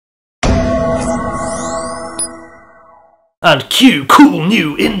And cue cool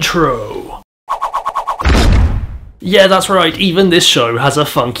new intro! Yeah, that's right, even this show has a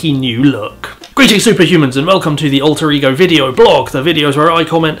funky new look. Greetings superhumans and welcome to the Alter Ego video blog, the videos where I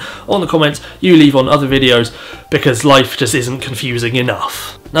comment on the comments you leave on other videos because life just isn't confusing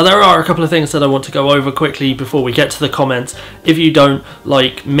enough. Now there are a couple of things that I want to go over quickly before we get to the comments. If you don't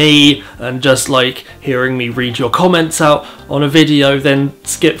like me and just like hearing me read your comments out on a video, then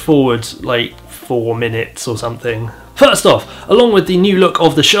skip forward like 4 minutes or something. First off, along with the new look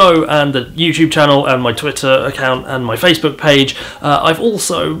of the show and the YouTube channel and my Twitter account and my Facebook page, I've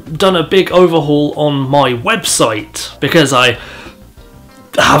also done a big overhaul on my website because I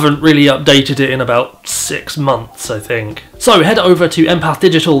haven't really updated it in about 6 months, I think. So head over to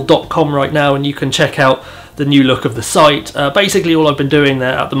empathdigital.com right now and you can check out the new look of the site. Basically all I've been doing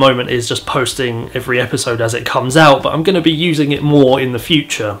there at the moment is just posting every episode as it comes out, but I'm going to be using it more in the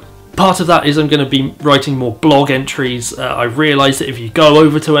future. Part of that is I'm going to be writing more blog entries. I realised that if you go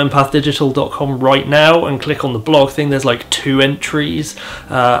over to empathdigital.com right now and click on the blog thing, there's like 2 entries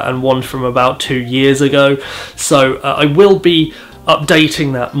and one from about 2 years ago. So I will be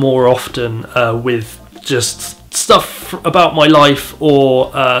updating that more often with just stuff about my life or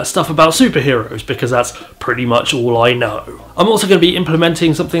stuff about superheroes, because that's pretty much all I know. I'm also going to be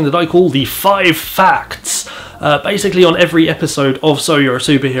implementing something that I call the 5 facts. Basically on every episode of So You're a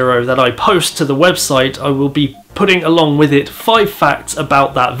Superhero that I post to the website, I will be putting along with it 5 facts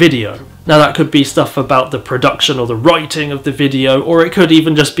about that video. Now that could be stuff about the production or the writing of the video, or it could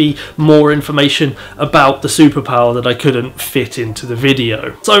even just be more information about the superpower that I couldn't fit into the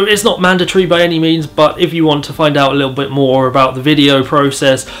video. So it's not mandatory by any means, but if you want to find out a little bit more about the video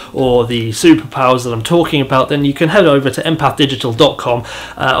process or the superpowers that I'm talking about, then you can head over to empathdigital.com.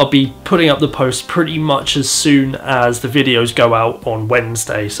 I'll be putting up the posts pretty much as soon as the videos go out on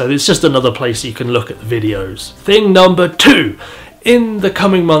Wednesday, so it's just another place you can look at the videos. Thing number 2. In the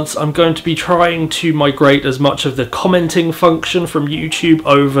coming months, I'm going to be trying to migrate as much of the commenting function from YouTube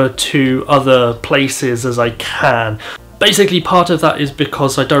over to other places as I can. Basically, part of that is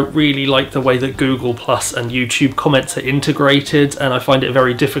because I don't really like the way that Google Plus and YouTube comments are integrated, and I find it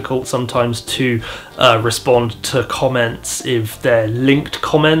very difficult sometimes to respond to comments if they're linked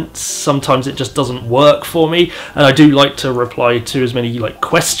comments. Sometimes it just doesn't work for me, and I do like to reply to as many like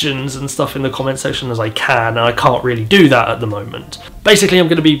questions and stuff in the comment section as I can, and I can't really do that at the moment. Basically, I'm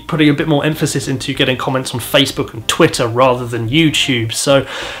going to be putting a bit more emphasis into getting comments on Facebook and Twitter rather than YouTube, so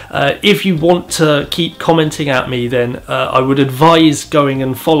if you want to keep commenting at me, then I would advise going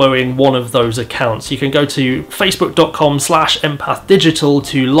and following one of those accounts. You can go to facebook.com/empathdigital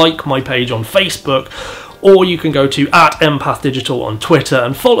to like my page on Facebook, or you can go to @empathdigital on Twitter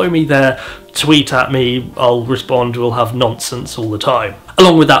and follow me there, tweet at me, I'll respond, we'll have nonsense all the time.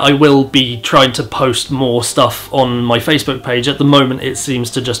 Along with that, I will be trying to post more stuff on my Facebook page. At the moment it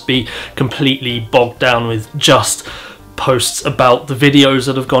seems to just be completely bogged down with just posts about the videos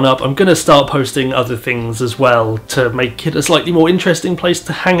that have gone up. I'm going to start posting other things as well to make it a slightly more interesting place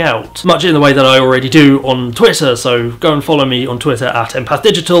to hang out, much in the way that I already do on Twitter, so go and follow me on Twitter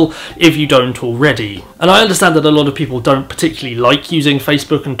 @empathdigital if you don't already. And I understand that a lot of people don't particularly like using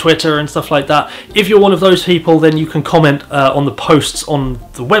Facebook and Twitter and stuff like that. If you're one of those people, then you can comment on the posts on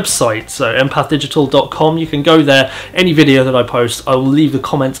the website, so empathdigital.com. You can go there, any video that I post, I will leave the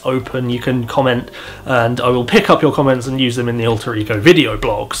comments open, you can comment and I will pick up your comments and use them in the Alter Ego video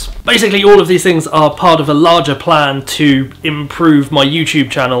blogs. Basically all of these things are part of a larger plan to improve my YouTube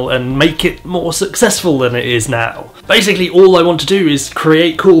channel and make it more successful than it is now. Basically all I want to do is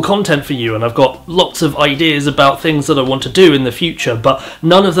create cool content for you, and I've got lots of ideas about things that I want to do in the future, but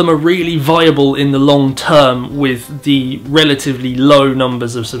none of them are really viable in the long term with the relatively low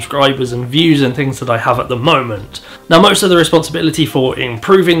numbers of subscribers and views and things that I have at the moment. Now most of the responsibility for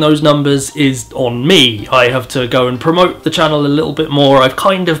improving those numbers is on me. I have to go and promote the channel a little bit more. I've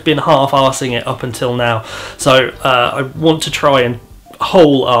kind of been half-arsing it up until now, so I want to try and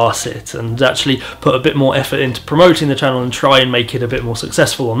whole-arse it and actually put a bit more effort into promoting the channel and try and make it a bit more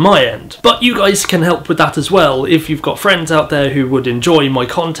successful on my end. But you guys can help with that as well. If you've got friends out there who would enjoy my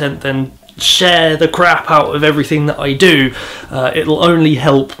content, then share the crap out of everything that I do. It'll only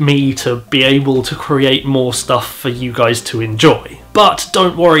help me to be able to create more stuff for you guys to enjoy. But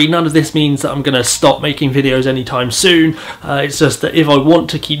don't worry, none of this means that I'm going to stop making videos anytime soon. It's just that if I want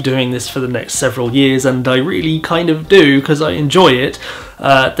to keep doing this for the next several years, and I really kind of do because I enjoy it,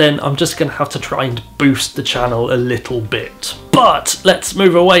 then I'm just going to have to try and boost the channel a little bit. But let's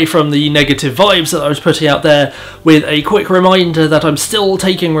move away from the negative vibes that I was putting out there with a quick reminder that I'm still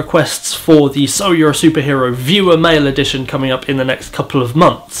taking requests for the So You're a Superhero viewer mail edition coming up in the next couple of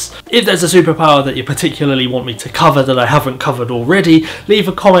months. If there's a superpower that you particularly want me to cover that I haven't covered already, leave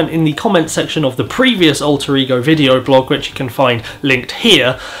a comment in the comment section of the previous Alter Ego video blog, which you can find linked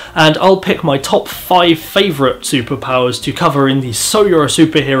here, and I'll pick my top 5 favourite superpowers to cover in the So You're a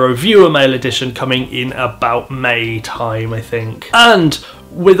Superhero viewer mail edition coming in about May time, I think. And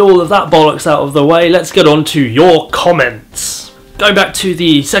with all of that bollocks out of the way, let's get on to your comments. Going back to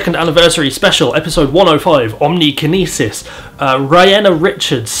the 2nd anniversary special, episode 105, Omnikinesis, Rihanna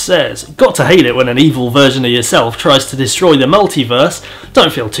Richards says, "Got to hate it when an evil version of yourself tries to destroy the multiverse.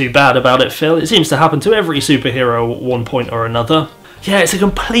 Don't feel too bad about it, Phil. It seems to happen to every superhero at one point or another." Yeah, it's a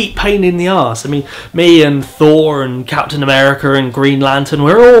complete pain in the arse. I mean, me and Thor and Captain America and Green Lantern,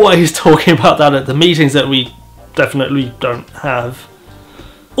 we're always talking about that at the meetings that we definitely don't have.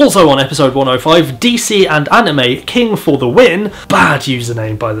 Also on episode 105, DC and Anime King for the win, bad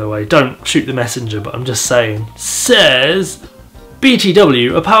username by the way, don't shoot the messenger, but I'm just saying, says,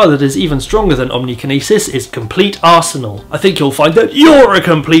 "BTW, a power that is even stronger than Omnikinesis is Complete Arsenal. I think you'll find that you're a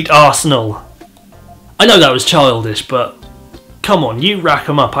complete arsenal." I know that was childish, but come on, you rack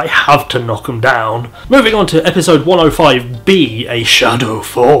 'em up, I have to knock 'em down. Moving on to episode 105B, A Shadow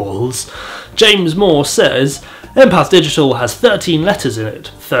Falls, James Moore says, "Empath Digital has 13 letters in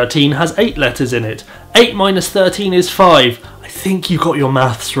it. 13 has 8 letters in it. 8 minus 13 is 5. I think you got your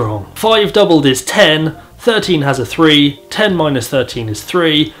maths wrong. 5 doubled is 10. 13 has a 3. 10 minus 13 is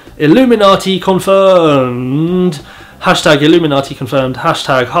 3. Illuminati confirmed. Hashtag Illuminati confirmed.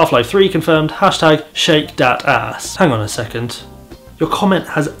 Hashtag Half-Life 3 confirmed. Hashtag shake dat ass." Hang on a second. Your comment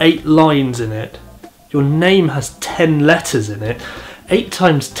has 8 lines in it. Your name has 10 letters in it. 8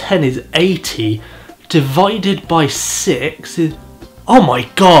 times 10 is 80. Divided by 6 is... Oh my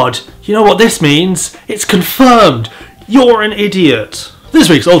god! You know what this means? It's confirmed! You're an idiot! This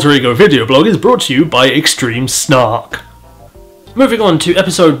week's Alter Ego video blog is brought to you by Extreme SNARK. Moving on to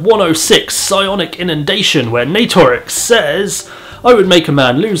episode 106, Psionic Inundation, where Natorix says, "I would make a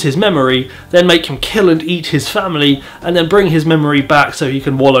man lose his memory, then make him kill and eat his family, and then bring his memory back so he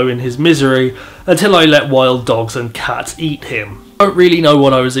can wallow in his misery, until I let wild dogs and cats eat him." I don't really know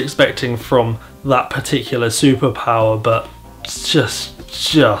what I was expecting from that particular superpower, but it's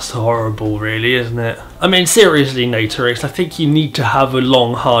just horrible really, isn't it? I mean, seriously, Natorix, I think you need to have a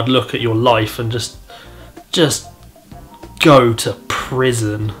long hard look at your life and just go to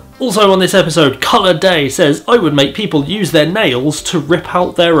prison. Also on this episode, Colour Day says, "I would make people use their nails to rip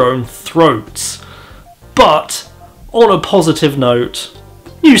out their own throats." But, on a positive note,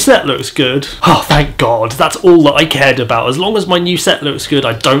 new set looks good. Oh, thank God. That's all that I cared about. As long as my new set looks good,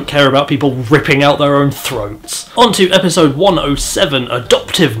 I don't care about people ripping out their own throats. On to episode 107,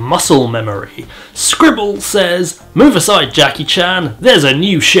 Adoptive Muscle Memory. Scribble says, "Move aside, Jackie Chan. There's a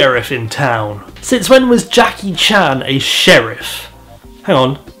new sheriff in town." Since when was Jackie Chan a sheriff? Hang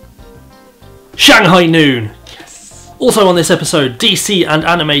on. Shanghai Noon. Yes. Also on this episode, DC and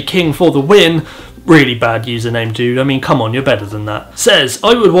Anime King for the win. Really bad username, dude. I mean, come on, you're better than that. Says,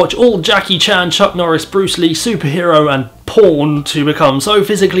 "I would watch all Jackie Chan, Chuck Norris, Bruce Lee, superhero and porn to become so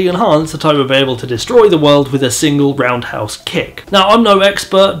physically enhanced that I would be able to destroy the world with a single roundhouse kick." Now, I'm no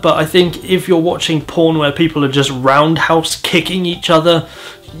expert, but I think if you're watching porn where people are just roundhouse kicking each other,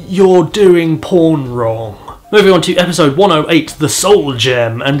 you're doing porn wrong. Moving on to episode 108, The Soul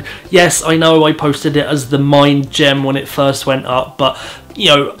Gem, and yes, I know I posted it as the Mind Gem when it first went up, but, you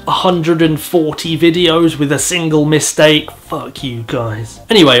know, 140 videos with a single mistake, fuck you guys.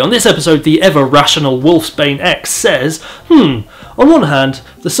 Anyway, on this episode, the ever-rational Wolfsbane X says, on one hand,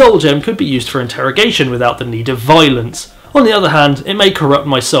 the Soul Gem could be used for interrogation without the need of violence. On the other hand, it may corrupt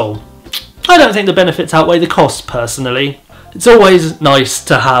my soul. I don't think the benefits outweigh the costs, personally. It's always nice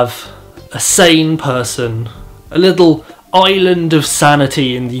to have a sane person, a little island of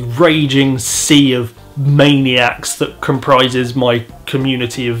sanity in the raging sea of maniacs that comprises my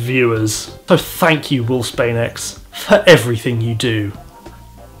community of viewers. So thank you, Wolfsbane X, for everything you do.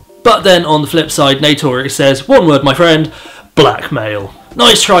 But then on the flip side, Natorix says, "One word, my friend, blackmail."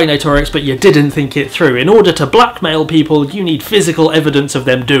 Nice try, Natorix, but you didn't think it through. In order to blackmail people, you need physical evidence of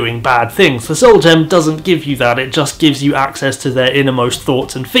them doing bad things. The Soul Gem doesn't give you that, it just gives you access to their innermost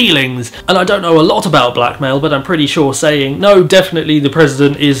thoughts and feelings. And I don't know a lot about blackmail, but I'm pretty sure saying, "No, definitely the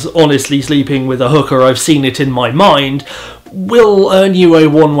president is honestly sleeping with a hooker, I've seen it in my mind," will earn you a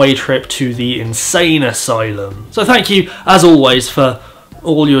one-way trip to the insane asylum. So thank you, as always, for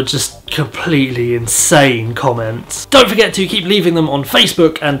all your just completely insane comments. Don't forget to keep leaving them on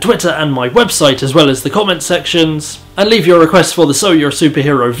Facebook and Twitter and my website, as well as the comment sections. And leave your requests for the So You're a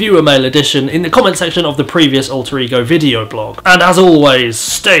Superhero viewer mail edition in the comment section of the previous Alter Ego video blog. And as always,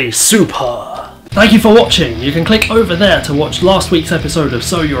 stay super! Thank you for watching. You can click over there to watch last week's episode of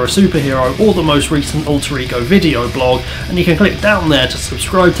So You're a Superhero or the most recent Alter Ego video blog, and you can click down there to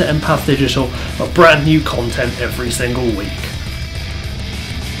subscribe to Empath Digital for brand new content every single week.